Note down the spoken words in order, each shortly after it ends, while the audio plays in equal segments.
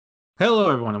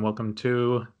Hello, everyone, and welcome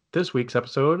to this week's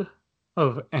episode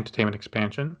of Entertainment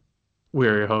Expansion.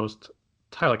 We're your hosts,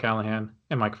 Tyler Callahan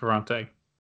and Mike Ferrante.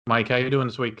 Mike, how you doing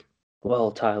this week?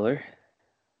 Well, Tyler,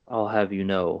 I'll have you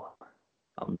know,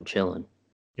 I'm chilling.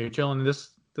 You chilling in this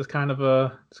kind of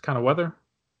weather?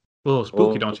 A little spooky,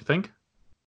 Well, don't you think?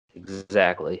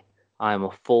 exactly. I'm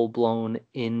a full-blown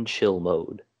in chill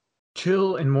mode.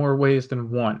 Chill in more ways than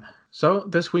one. So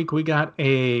this week we got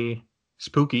a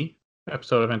spooky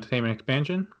episode of Entertainment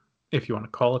Expansion, if you want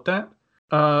to call it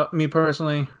that. Me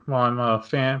personally, well, I'm a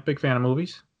big fan of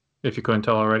movies. If you couldn't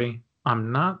tell already,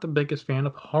 I'm not the biggest fan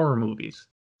of horror movies.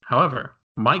 However,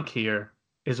 Mike here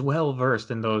is well versed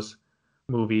in those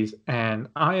movies, and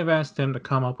I have asked him to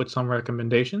come up with some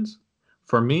recommendations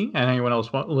for me and anyone else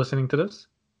listening to this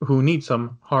who needs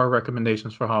some horror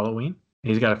recommendations for Halloween.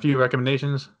 He's got a few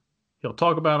recommendations. He'll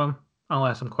talk about them. I'll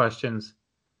ask some questions,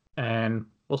 and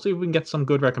we'll see if we can get some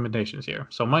good recommendations here.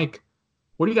 So, Mike,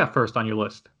 what do you got first on your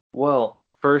list? Well,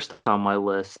 first on my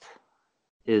list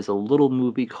is a little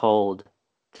movie called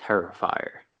Terrifier.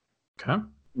 Okay.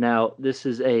 Now, this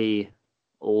is a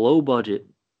low-budget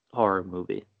horror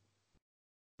movie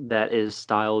that is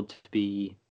styled to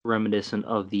be reminiscent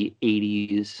of the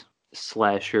 80s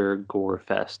slasher gore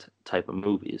fest type of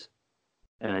movies.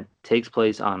 And it takes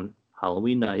place on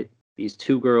Halloween night. These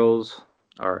two girls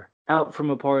are out from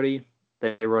a party.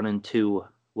 They run into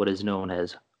what is known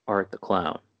as Art the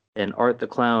Clown. And Art the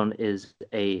Clown is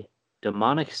a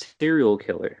demonic serial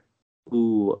killer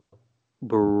who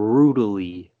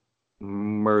brutally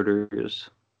murders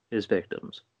his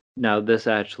victims. Now, this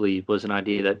actually was an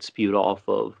idea that spewed off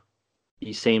of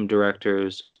the same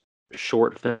director's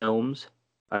short films.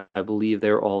 I believe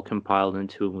they're all compiled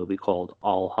into a movie called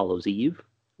All Hallows Eve,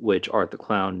 which Art the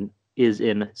Clown is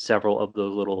in several of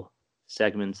those little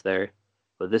segments there.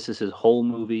 But this is his whole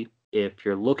movie. If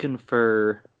you're looking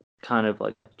for kind of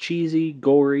like cheesy,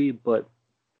 gory, but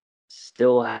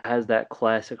still has that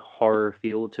classic horror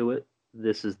feel to it,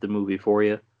 this is the movie for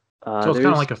you. So it's kind of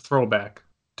There's, like a throwback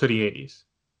to the 80s.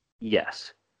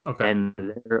 yes, Okay. and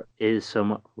there is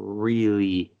some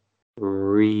really,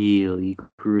 really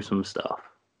gruesome stuff.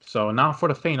 So not for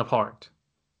the faint of heart.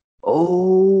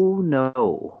 Oh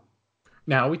no.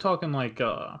 Now, are we talking like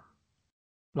I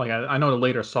know the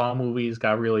later Saw movies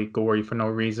got really gory for no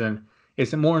reason.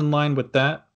 Is it more in line with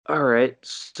that? All right,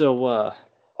 so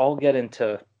I'll get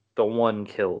into the one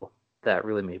kill that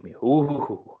really made me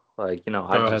ooh, like I Go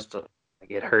ahead. just like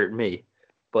it hurt me.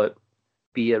 But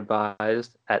be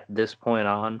advised, at this point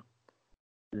on,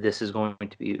 this is going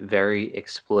to be very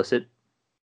explicit.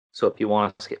 So if you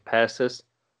want to skip past this,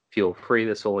 feel free.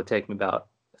 This will only take me about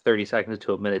 30 seconds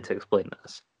to a minute to explain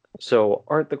this. So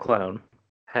Art the Clown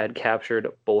had captured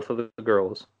both of the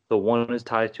girls. The one is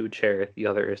tied to a chair, the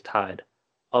other is tied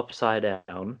upside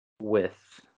down with,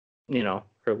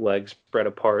 her legs spread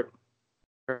apart,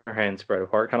 her hands spread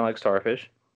apart, kind of like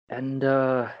starfish. And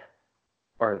Art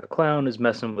the Clown is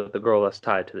messing with the girl that's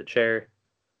tied to the chair,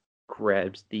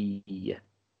 grabs the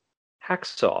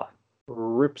hacksaw,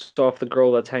 rips off the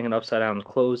girl that's hanging upside down's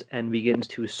clothes, and begins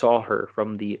to saw her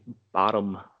from the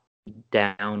bottom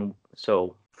down.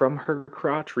 So from her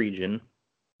crotch region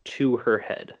to her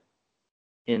head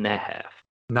in half.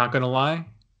 Not gonna lie,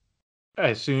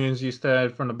 as soon as you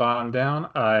said from the bottom down,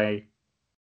 I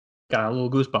got a little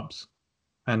goosebumps,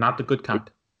 and not the good It,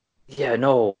 kind. yeah,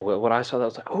 no. When I saw that, I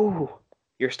was like, "Oh,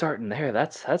 you're starting there.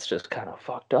 That's just kind of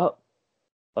fucked up.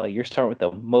 Like you're starting with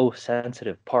the most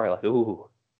sensitive part. Like, ooh."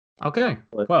 Okay.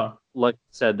 But Well. like I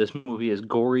said, this movie is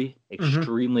gory, Hmm.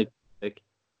 extremely quick,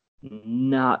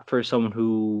 not for someone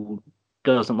who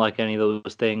doesn't like any of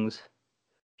those things.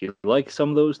 If you like some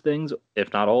of those things,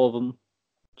 if not all of them,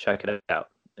 check it out.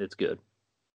 It's good.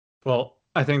 Well,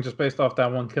 I think just based off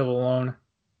that one kill alone,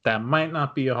 that might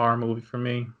not be a horror movie for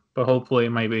me, but hopefully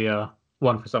it might be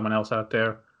one for someone else out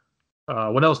there.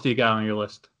 What else do you got on your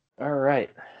list? All right.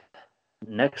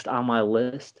 Next on my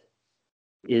list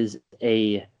is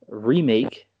a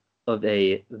remake of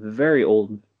a very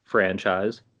old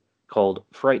franchise called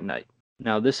Fright Night.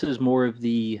 Now, this is more of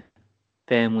the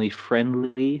family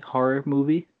friendly horror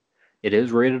movie. It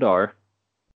is rated R,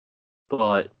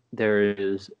 but there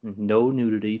is no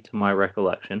nudity to my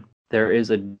recollection. There is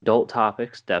adult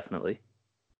topics, definitely,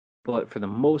 but for the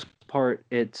most part,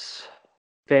 it's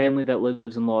family that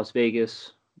lives in Las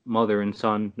Vegas, mother and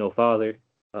son, no father.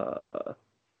 Uh,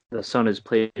 the son is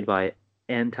played by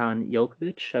Anton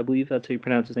Yelkovich, I believe that's how you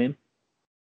pronounce his name,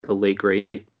 the late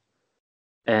great.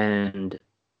 And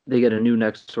they get a new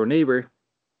next door neighbor,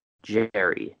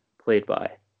 Jerry, played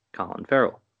by Colin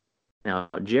Farrell. Now,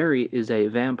 Jerry is a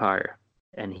vampire,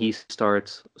 and he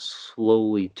starts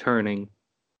slowly turning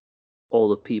all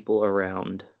the people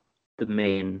around the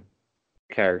main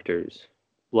character's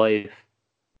life.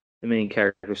 The main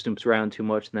character snoops around too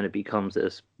much, and then it becomes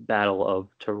this battle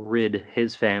to rid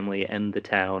his family and the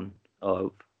town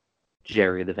of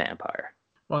Jerry the vampire.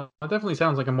 Well, it definitely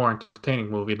sounds like a more entertaining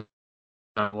movie than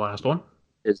the last one.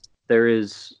 There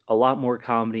is a lot more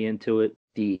comedy into it.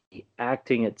 The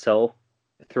acting itself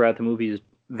throughout the movie is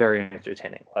very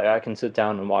entertaining. Like, I can sit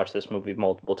down and watch this movie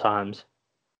multiple times.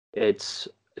 It's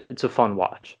a fun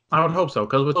watch. I would hope so,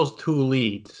 because with those two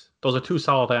leads, those are two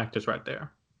solid actors right there.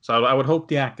 So I would hope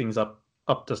the acting's up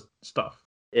to stuff.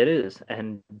 It is,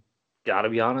 and gotta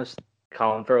be honest,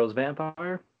 Colin Farrell's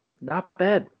vampire, not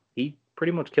bad. He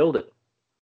pretty much killed it.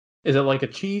 Is it like a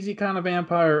cheesy kind of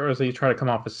vampire, or does he try to come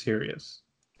off as serious?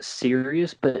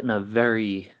 Serious, but in a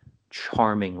very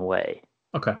charming way.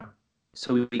 Okay.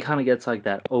 So he kind of gets like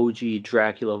that OG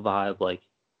Dracula vibe. Like,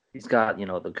 he's got,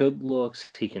 the good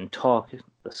looks, he can talk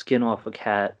the skin off a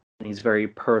cat, and he's very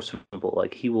personable.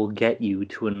 Like, he will get you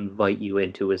to invite you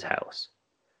into his house.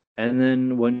 And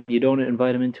then when you don't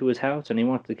invite him into his house and he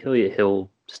wants to kill you, he'll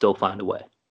still find a way.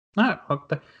 All right.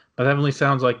 That definitely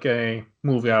sounds like a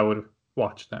movie I would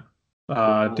watch then.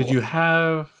 Did you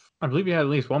have... I believe you had at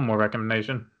least one more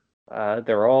recommendation.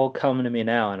 They're all coming to me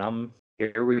now, and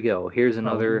here we go. Here's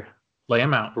another... Lay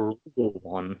them out.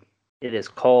 One. It is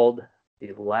called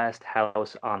The Last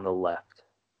House on the Left.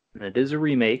 And it is a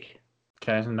remake.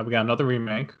 Okay, and then we got another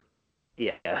remake.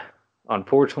 Yeah.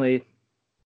 Unfortunately,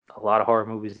 a lot of horror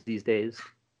movies these days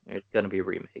are going to be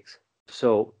remakes.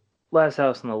 So, Last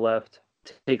House on the Left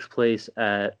takes place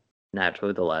at,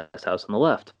 naturally, The Last House on the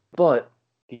Left. But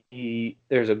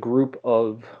there's a group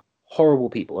of horrible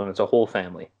people, and it's a whole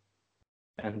family.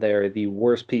 And they're the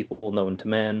worst people known to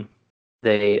man.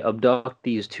 They abduct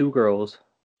these two girls,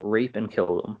 rape and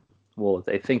kill them. Well,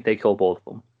 they think they kill both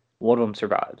of them. One of them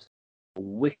survives. A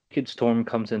wicked storm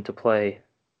comes into play.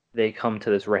 They come to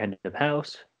this random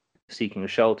house, seeking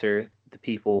shelter. The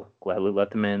people gladly let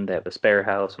them in. They have a spare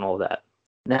house and all that.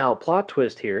 Now, plot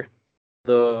twist here.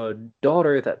 The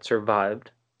daughter that survived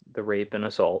the rape and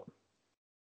assault,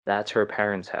 that's her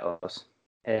parents' house.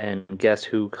 And guess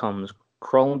who comes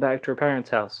crawling back to her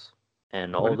parents' house?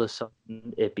 And all of a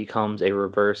sudden, it becomes a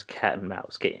reverse cat and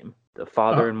mouse game. The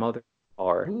father and mother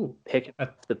are picking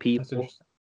up the people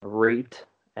raped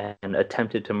and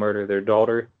attempted to murder their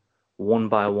daughter one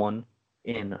by one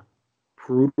in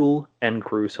brutal and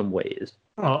gruesome ways.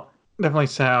 Well, definitely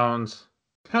sounds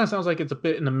like it's a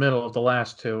bit in the middle of the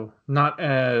last two. Not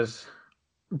as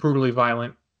brutally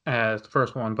violent as the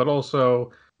first one, but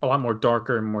also a lot more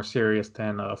darker and more serious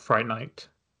than Fright Night.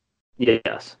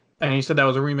 Yes. And you said that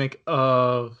was a remake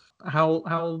of... How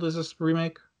old is this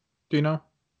remake? Do you know?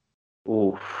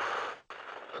 Ooh.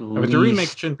 If it's a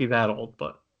remake, it shouldn't be that old,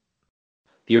 but...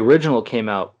 The original came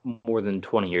out more than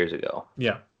 20 years ago.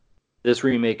 Yeah. This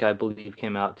remake, I believe,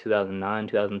 came out 2009,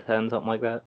 2010, something like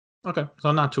that. Okay,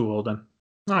 so not too old then.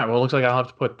 All right, well, it looks like I'll have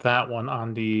to put that one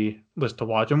on the list to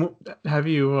watch. And have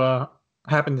you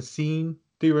happened to see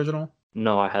the original?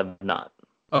 No, I have not.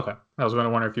 Okay, I was going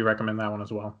to wonder if you recommend that one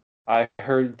as well. I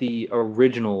heard the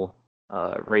original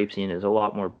rape scene is a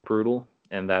lot more brutal,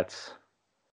 and that's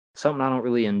something I don't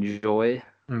really enjoy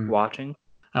watching.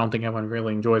 I don't think anyone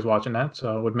really enjoys watching that,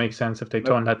 so it would make sense if they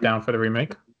toned that down for the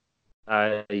remake.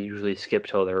 I usually skip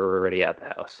till they're already at the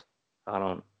house.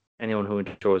 Anyone who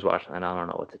enjoys watching that, I don't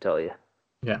know what to tell you.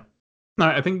 Yeah. All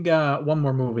right, I think one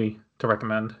more movie to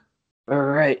recommend. All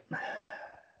right.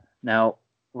 Now,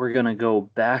 we're going to go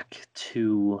back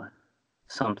to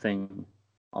something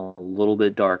a little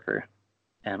bit darker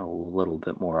and a little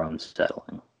bit more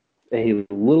unsettling. A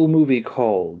little movie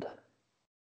called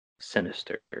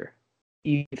Sinister.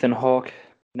 Ethan Hawke,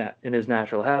 in his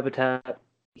natural habitat,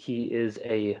 he is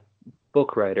a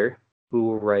book writer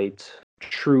who writes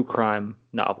true crime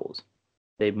novels.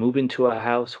 They move into a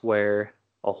house where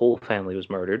a whole family was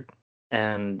murdered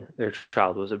and their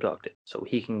child was abducted. So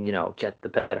he can, get the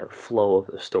better flow of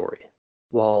the story.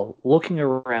 While looking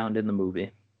around in the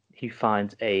movie, he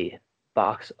finds a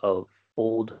box of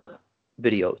old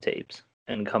videotapes.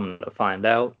 And come to find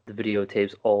out, the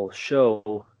videotapes all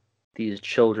show these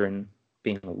children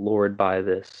being lured by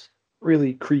this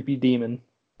really creepy demon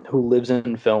who lives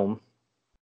in film.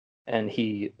 And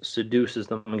he seduces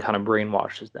them and kind of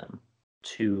brainwashes them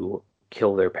to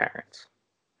kill their parents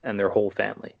and their whole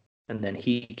family. And then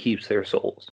he keeps their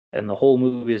souls. And the whole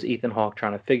movie is Ethan Hawke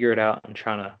trying to figure it out and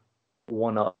trying to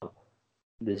one-up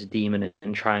this demon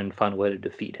and try and find a way to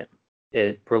defeat him.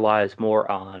 It relies more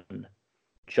on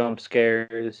jump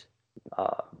scares,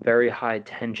 very high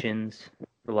tensions,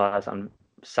 relies on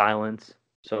silence.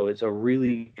 So it's a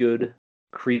really good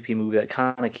creepy movie that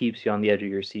kind of keeps you on the edge of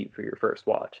your seat for your first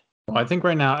watch. Well, I think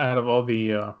right now, out of all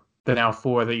the now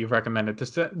 4 that you've recommended,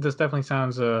 this definitely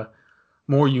sounds a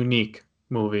more unique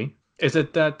movie. Is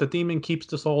it that the demon keeps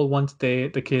the soul once the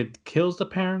kid kills the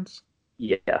parents?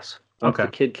 Yes. Once the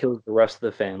Okay. kid kills the rest of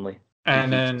the family, he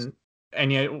And keeps it. then,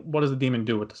 and yet, what does the demon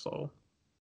do with the soul?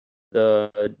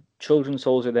 The children's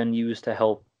souls are then used to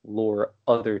help lure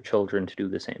other children to do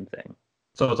the same thing.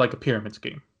 So it's like a pyramid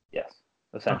scheme. Yes,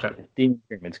 Okay. essentially. Demon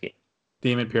pyramid scheme.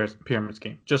 Demon pyramid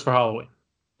scheme, just for Halloween.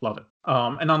 Love it.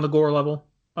 And on the gore level,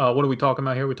 what are we talking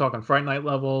about here? We talking Fright Night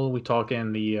level? We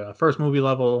talking the first movie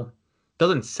level?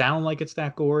 Doesn't sound like it's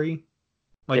that gory.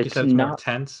 Like you said, it's more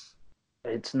tense.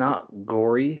 It's not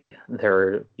gory.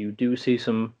 You do see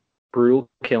some brutal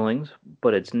killings,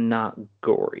 but it's not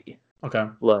gory. Okay.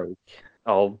 Like,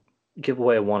 I'll give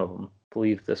away one of them. I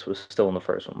believe this was still in the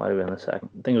first one. Might have been the second.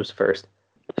 I think it was the first.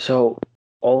 So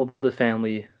all of the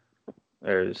family,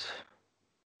 there's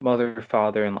mother,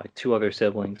 father, and like 2 other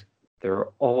siblings. They're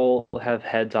all have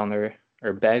heads on their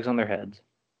or bags on their heads,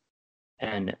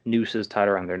 and nooses tied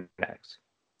around their necks.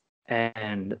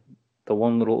 And the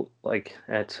one little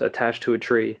it's attached to a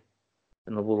tree,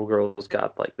 and the little girl's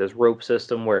got like this rope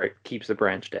system where it keeps the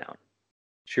branch down.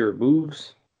 She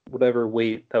removes whatever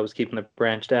weight that was keeping the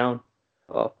branch down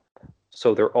up,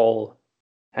 so they're all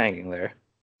hanging there.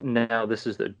 Now this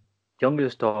is the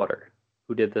youngest daughter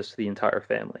who did this to the entire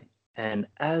family. And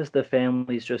as the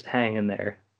family's just hanging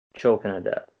there, choking to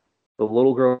death, the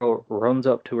little girl runs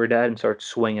up to her dad and starts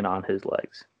swinging on his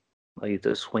legs. Like it's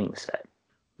a swing set.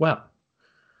 Well,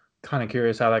 kind of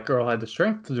curious how that girl had the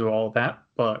strength to do all of that,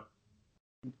 but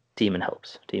Demon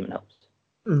helps. Demon helps.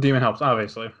 Demon helps,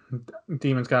 obviously.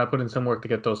 Demon's got to put in some work to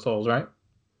get those souls, right?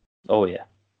 Oh, yeah.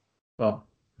 Well,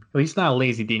 at least not a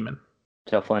lazy demon.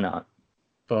 Definitely not.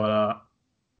 But,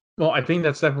 well, I think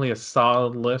that's definitely a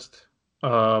solid list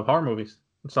of horror movies.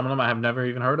 Some of them I have never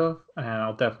even heard of, and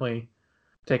I'll definitely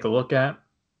take a look at,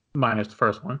 minus the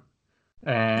first one.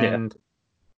 And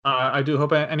I do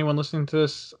hope anyone listening to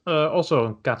this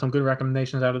also got some good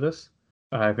recommendations out of this.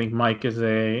 I think Mike is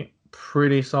a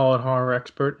pretty solid horror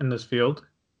expert in this field.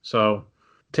 So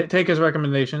take his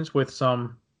recommendations with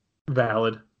some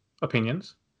valid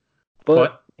opinions.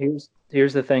 But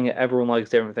here's the thing: everyone likes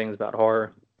different things about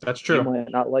horror. That's true. You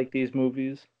might not like these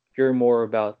movies. If you're more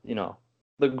about,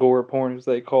 the gore porn, as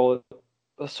they call it,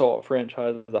 the Assault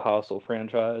franchise, the Hostel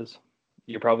franchise,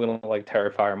 you're probably going to like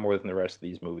Terrifier more than the rest of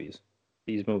these movies.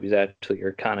 These movies actually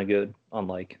are kind of good,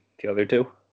 unlike the other 2.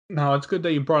 No, it's good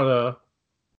that you brought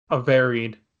a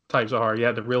varied types of horror. You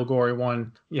had the real gory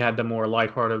one, you had the more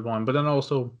lighthearted one, but then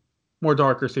also more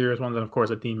darker, serious ones, and of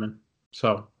course a demon.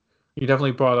 So you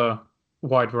definitely brought a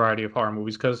wide variety of horror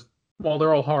movies because while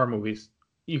they're all horror movies,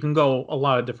 you can go a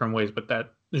lot of different ways with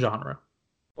that genre.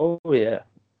 Oh, yeah.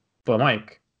 But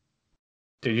Mike,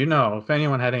 did you know if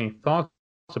anyone had any thoughts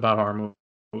about horror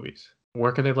movies,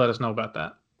 where could they let us know about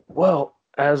that? Well,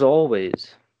 as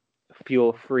always,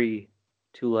 feel free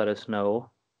to let us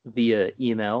know via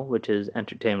email, which is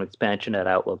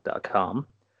entertainmentexpansion@outlook.com.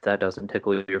 If that doesn't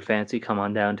tickle your fancy, come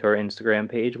on down to our Instagram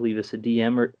page, leave us a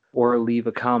DM or leave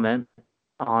a comment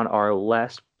on our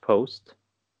last post.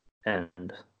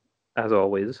 And as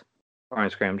always, our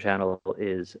Instagram channel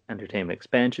is Entertainment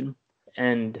Expansion.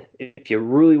 And if you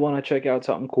really want to check out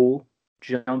something cool,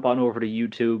 jump on over to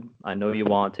YouTube. I know you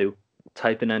want to.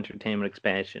 Type in Entertainment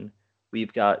Expansion.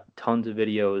 We've got tons of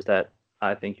videos that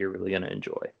I think you're really going to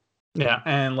enjoy. Yeah,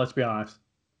 and let's be honest,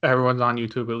 everyone's on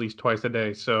YouTube at least twice a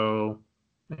day, so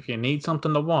if you need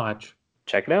something to watch,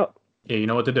 check it out. Yeah, you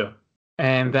know what to do.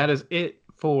 And that is it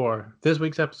for this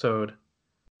week's episode,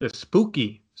 the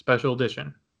spooky special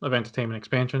edition of Entertainment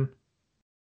Expansion.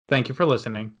 Thank you for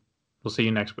listening. We'll see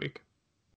you next week.